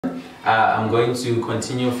lesson. I'm going to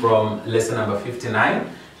continue from lesson number 59,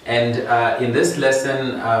 and in this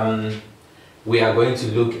lesson we are going to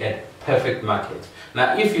look at perfect market.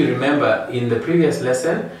 Now, if you remember in the previous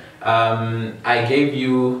lesson, I gave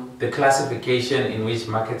you the classification in which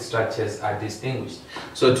market structures are distinguished.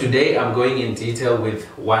 So today I'm going in detail with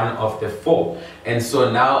one of the four, and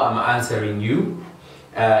so now I'm answering you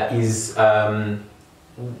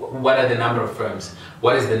what are the number of firms,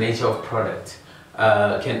 what is the nature of product,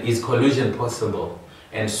 is collusion possible,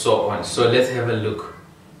 and so on. So let's have a look.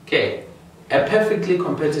 Okay, a perfectly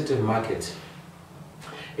competitive market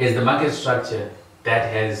is the market structure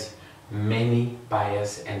that has many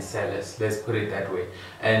buyers and sellers. Let's put it that way.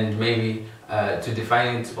 And maybe to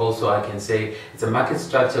define it also, I can say it's a market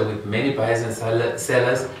structure with many buyers and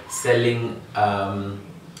sellers selling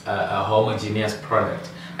a homogeneous product.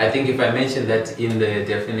 I think if I mention that in the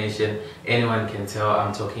definition, anyone can tell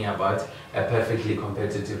I'm talking about a perfectly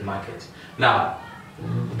competitive market. Now,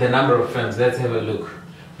 the number of firms, let's have a look.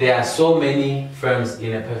 There are so many firms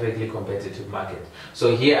in a perfectly competitive market.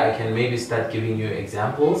 So here I can maybe start giving you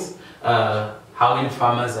examples. How many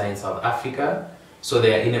farmers are in South Africa? So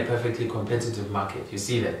they are in a perfectly competitive market. You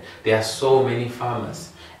see that there are so many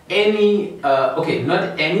farmers. Okay,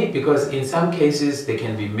 not any, because in some cases there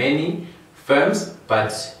can be many firms,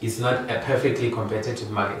 but it's not a perfectly competitive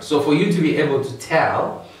market. So for you to be able to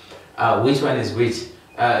tell which one is which,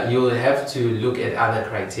 you will have to look at other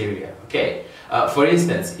criteria. Okay. For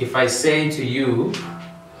instance, if I say to you,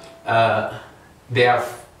 let's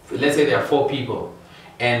say there are 4 people,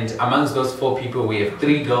 and amongst those 4 people we have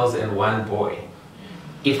 3 girls and 1 boy.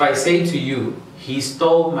 If I say to you, he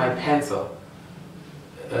stole my pencil,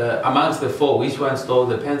 amongst the 4, which one stole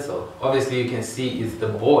the pencil? Obviously you can see it's the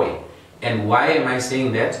boy. And why am I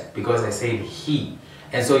saying that? Because I said he.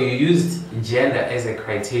 And so you used gender as a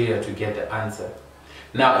criteria to get the answer.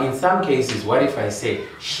 Now, in some cases, what if I say,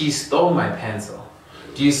 she stole my pencil?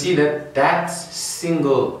 Do you see that that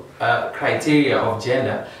single criteria of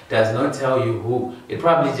gender does not tell you who? It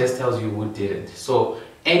probably just tells you who did it. So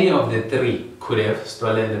any of the 3 could have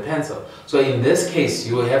stolen the pencil. So in this case,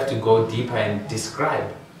 you will have to go deeper and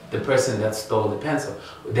describe the person that stole the pencil.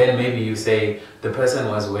 Then maybe you say the person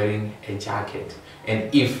was wearing a jacket.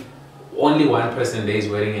 And if only one person there is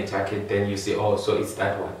wearing a jacket, then you say, oh, so it's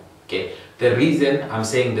that one. Okay. The reason I'm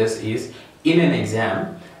saying this is, in an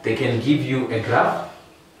exam, they can give you a graph,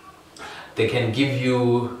 they can give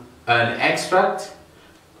you an extract,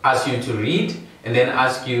 ask you to read, and then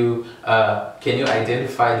ask you, can you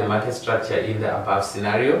identify the market structure in the above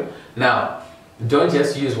scenario? Now, don't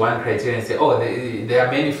just use one criteria and say, oh, there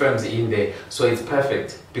are many firms in there, so it's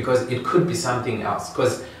perfect, because it could be something else.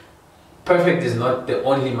 Because perfect is not the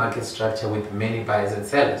only market structure with many buyers and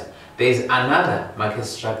sellers. There is another market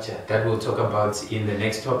structure that we'll talk about in the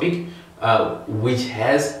next topic, which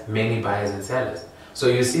has many buyers and sellers. So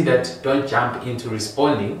you see that, don't jump into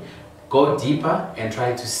responding, go deeper and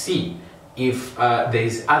try to see if there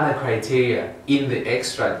is other criteria in the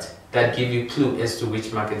extract that give you clue as to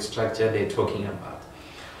which market structure they're talking about.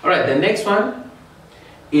 All right, the next one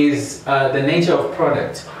is the nature of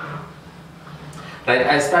product. Right,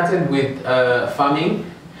 I started with farming,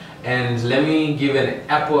 and let me give an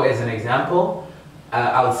apple as an example.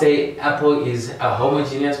 I'll say apple is a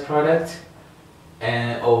homogeneous product,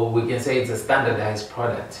 or we can say it's a standardized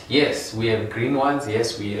product. Yes, we have green ones,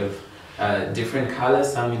 yes, we have different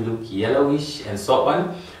colors, some look yellowish and so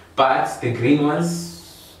on, but the green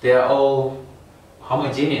ones, they are all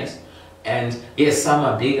homogeneous. And yes, some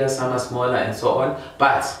are bigger, some are smaller and so on,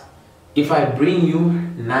 but if I bring you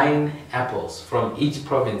 9 apples from each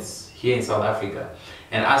province here in South Africa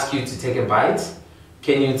and ask you to take a bite,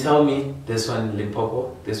 can you tell me this one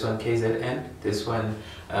Limpopo, this one KZN, this one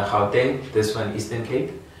Gauteng, this one Eastern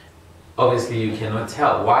Cape? Obviously you cannot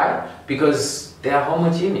tell. Why? Because they are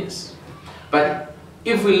homogeneous. But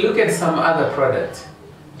if we look at some other product,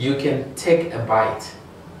 you can take a bite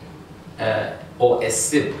or a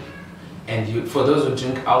sip, and for those who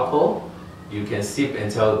drink alcohol, you can sip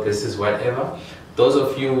and tell this is whatever. Those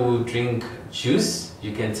of you who drink juice,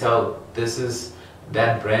 you can tell this is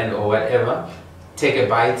that brand or whatever. Take a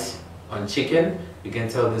bite on chicken, you can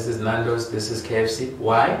tell this is Nando's, this is KFC.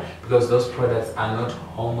 Why? Because those products are not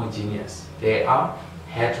homogeneous, they are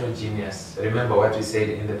heterogeneous. Remember what we said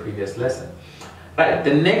in the previous lesson. Right,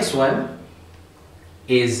 the next one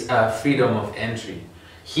is freedom of entry.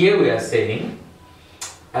 Here we are saying,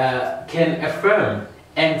 can a firm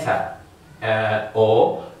enter,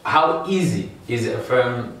 or how easy is it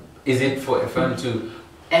for a firm to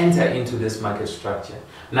enter into this market structure?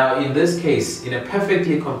 Now in this case, in a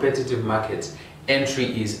perfectly competitive market,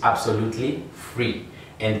 entry is absolutely free.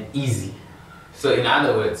 and easy. So in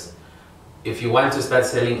other words, if you want to start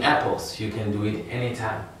selling apples, you can do it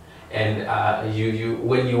anytime. And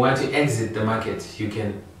when you want to exit the market, you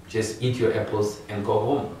can just eat your apples and go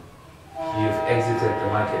home. You've exited the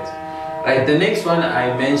market. Right, the next one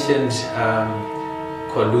I mentioned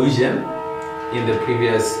collusion in the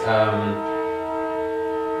previous,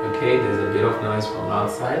 okay, there's a bit of noise from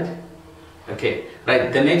outside. Okay,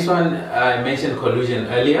 right, the next one I mentioned collusion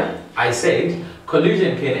earlier. I said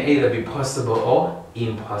collusion can either be possible or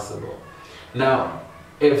impossible. Now,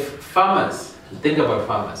 if farmers, think about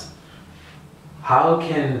farmers, how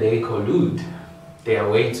can they collude? There are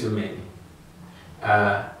way too many.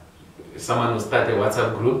 Someone will start a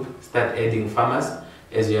WhatsApp group, start adding farmers.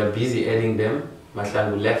 As you are busy adding them,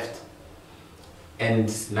 Mahlangu left.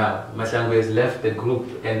 And now Mahlangu has left the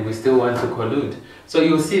group and we still want to collude. So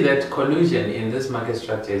you'll see that collusion in this market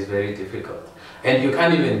structure is very difficult. And you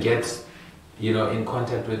can't even get, you know, in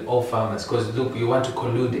contact with all farmers, because look, you want to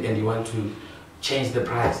collude and you want to change the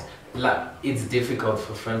price. It's difficult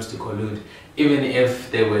for firms to collude. Even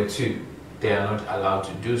if they were to, they are not allowed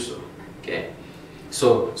to do so. Okay.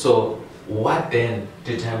 So what then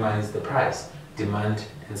determines the price? Demand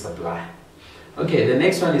and supply. Okay, the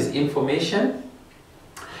next one is information.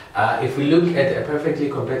 If we look at a perfectly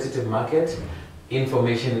competitive market,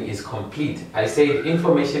 information is complete. I say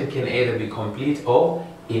information can either be complete or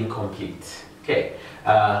incomplete. Okay,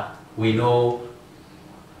 we know,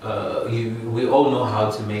 we all know how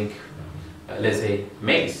to make, let's say,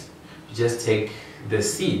 maize. You just take the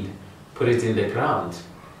seed, put it in the ground,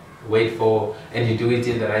 wait for, and you do it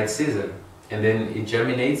in the right season, and then it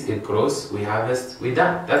germinates, it grows, we harvest, we're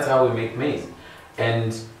done. That's how we make maize.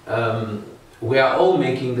 And we are all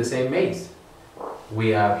making the same maize.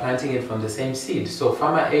 We are planting it from the same seed. So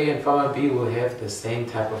farmer A and farmer B will have the same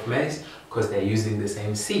type of maize because they're using the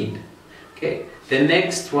same seed. Okay. The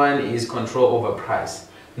next one is control over price.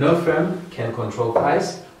 No firm can control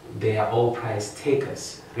price. They are all price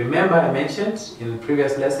takers. Remember, I mentioned in the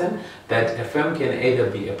previous lesson that a firm can either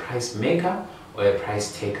be a price maker or a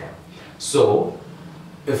price taker. So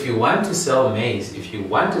if you want to sell maize, if you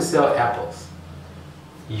want to sell apples,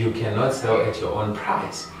 you cannot sell at your own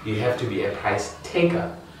price. You have to be a price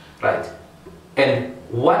taker, right? And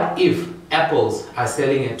what if apples are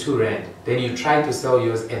selling at 2 Rand, then you try to sell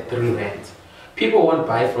yours at 3 Rand? People won't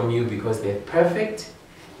buy from you because they have perfect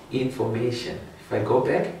information. If I go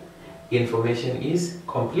back, information is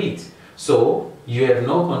complete. So you have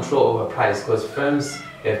no control over price because firms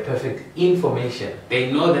have perfect information.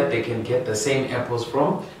 They know that they can get the same apples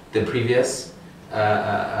from the previous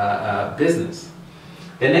business.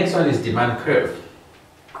 The next one is demand curve.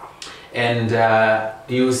 And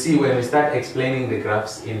you'll see when we start explaining the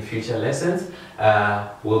graphs in future lessons,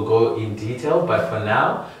 we'll go in detail, but for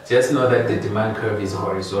now, just know that the demand curve is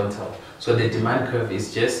horizontal. So the demand curve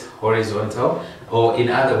is just horizontal, or in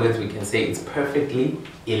other words, we can say it's perfectly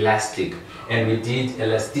elastic. And we did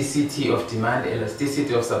elasticity of demand,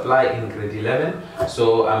 elasticity of supply in grade 11,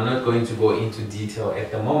 so I'm not going to go into detail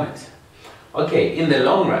at the moment. Okay, in the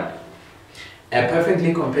long run, a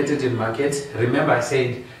perfectly competitive market, remember I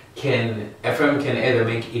said a firm can either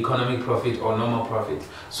make economic profit or normal profit.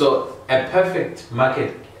 So a perfect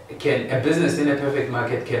market a business in a perfect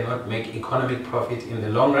market cannot make economic profit in the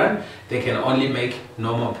long run. They can only make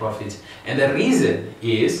normal profit. And the reason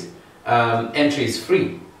is entry is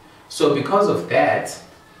free. So because of that,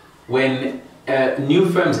 when new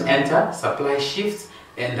firms enter, supply shifts,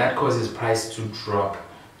 and that causes price to drop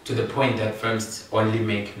to the point that firms only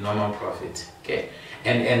make normal profit. Okay,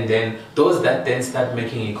 and then those that then start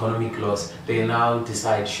making economic loss, they now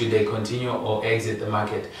decide should they continue or exit the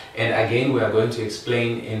market. And again, we are going to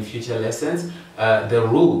explain in future lessons the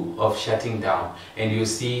rule of shutting down, and you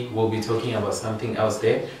see we'll be talking about something else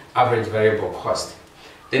there, average variable cost.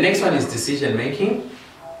 The next one is decision making.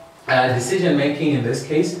 Decision making in this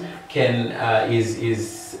case cannot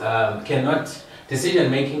decision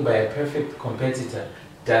making by a perfect competitor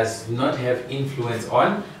does not have influence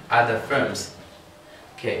on other firms.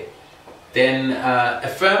 Okay, then a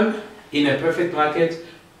firm in a perfect market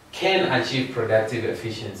can achieve productive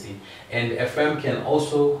efficiency, and a firm can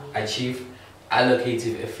also achieve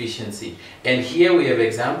allocative efficiency. And here we have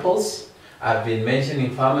examples. I've been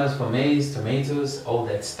mentioning farmers for maize, tomatoes, all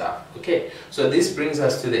that stuff. Okay, so this brings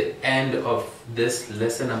us to the end of this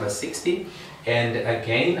lesson number 60. And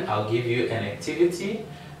again, I'll give you an activity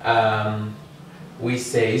which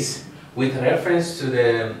says, with reference to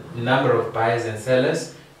the number of buyers and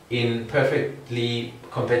sellers in perfectly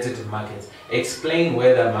competitive markets, explain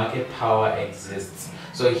whether market power exists.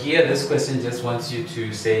 So here this question just wants you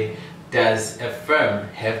to say, does a firm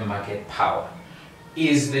have market power?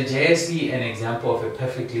 Is the JSE an example of a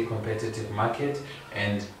perfectly competitive market?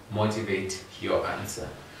 And motivate your answer.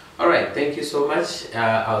 Alright, thank you so much.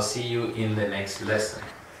 I'll see you in the next lesson.